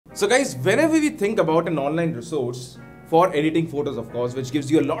So guys, whenever we think about an online resource for editing photos, of course, which gives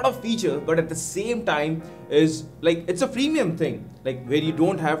you a lot of feature, but at the same time is like, it's a premium thing, like where you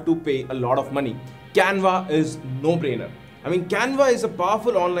don't have to pay a lot of money. Canva is no brainer. I mean, Canva is a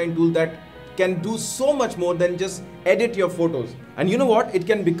powerful online tool that can do so much more than just edit your photos. And you know what? It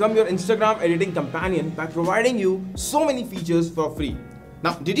can become your Instagram editing companion by providing you so many features for free.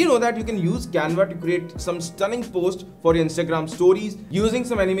 Now, did you know that you can use Canva to create some stunning posts for your Instagram stories using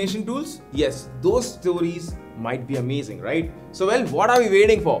some animation tools? Yes, those stories might be amazing, right? So well, what are we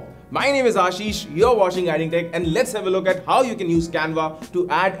waiting for? My name is Ashish, you're watching Animate, and let's have a look at how you can use Canva to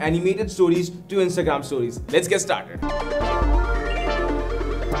add animated stories to Instagram stories. Let's get started.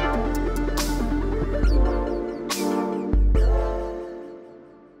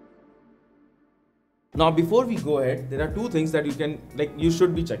 Now, before we go ahead, there are two things that you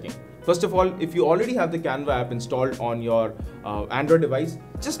should be checking. First of all, if you already have the Canva app installed on your Android device,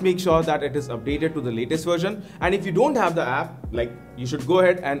 just make sure that it is updated to the latest version. And if you don't have the app, you should go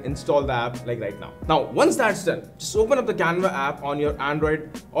ahead and install the app right now. Now, once that's done, just open up the Canva app on your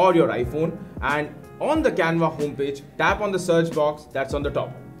Android or your iPhone, and on the Canva homepage, tap on the search box that's on the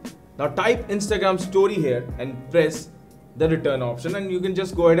top. Now type Instagram story here and press the return option, and you can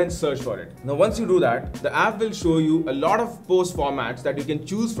just go ahead and search for it. Now once you do that, the app will show you a lot of post formats that you can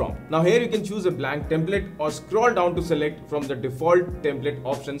choose from. Now here you can choose a blank template or scroll down to select from the default template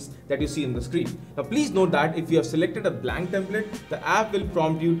options that you see in the screen. Now please note that if you have selected a blank template, the app will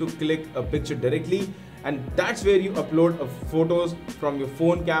prompt you to click a picture directly, and that's where you upload photos from your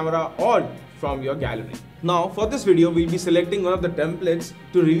phone camera or from your gallery. Now for this video, we'll be selecting one of the templates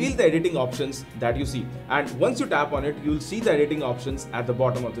to reveal the editing options that you see. And once you tap on it, you'll see the editing options at the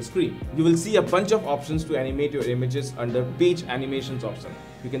bottom of the screen. You will see a bunch of options to animate your images under page animations option.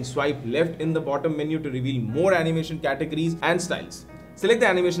 You can swipe left in the bottom menu to reveal more animation categories and styles. Select the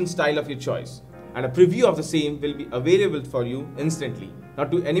animation style of your choice, and a preview of the same will be available for you instantly. Now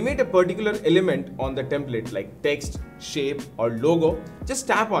to animate a particular element on the template like text, shape or logo, just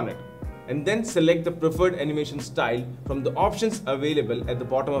tap on it and then select the preferred animation style from the options available at the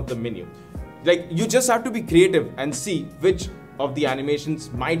bottom of the menu. You just have to be creative and see which of the animations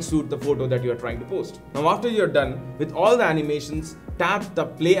might suit the photo that you are trying to post. Now after you're done with all the animations, tap the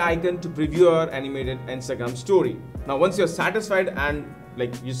play icon to preview your animated Instagram story. Now once you're satisfied and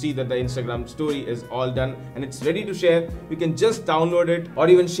you see that the Instagram story is all done and it's ready to share, you can just download it or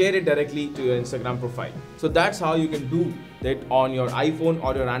even share it directly to your Instagram profile. So that's how you can do it on your iPhone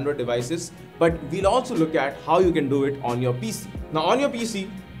or your Android devices. But we'll also look at how you can do it on your PC. Now on your PC,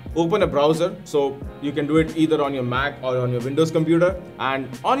 open a browser. So you can do it either on your Mac or on your Windows computer. And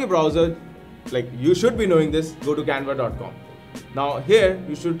on your browser, you should be knowing this, go to canva.com. Now here,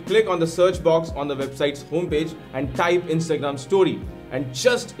 you should click on the search box on the website's homepage and type Instagram story. And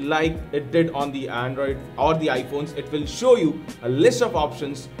just like it did on the Android or the iPhones, it will show you a list of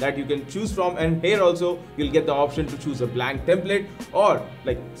options that you can choose from. And here also, you'll get the option to choose a blank template or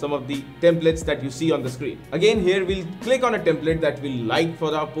some of the templates that you see on the screen. Again, here we'll click on a template that we'll like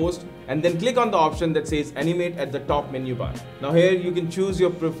for our post, and then click on the option that says Animate at the top menu bar. Now here you can choose your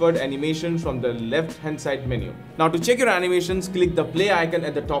preferred animation from the left hand side menu. Now to check your animations, click the play icon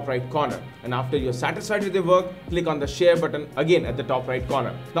at the top right corner. And after you're satisfied with your work, click on the share button again at the top right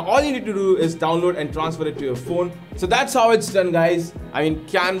corner. Now all you need to do is download and transfer it to your phone. So that's how it's done, guys. I mean,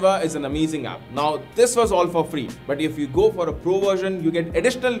 Canva is an amazing app. Now this was all for free, but if you go for a pro version, you get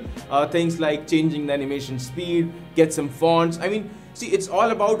additional things like changing the animation speed, get some fonts. I mean, see, it's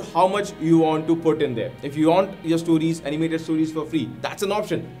all about how much you want to put in there. If you want your stories, animated stories for free, that's an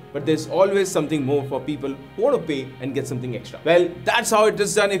option. But there's always something more for people who want to pay and get something extra. Well, that's how it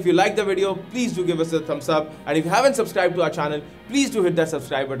is done. If you like the video, please do give us a thumbs up. And if you haven't subscribed to our channel, please do hit that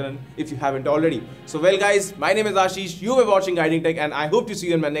subscribe button if you haven't already. So well guys, my name is Ashish. You were watching Guiding Tech, and I hope to see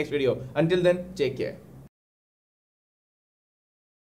you in my next video. Until then, take care.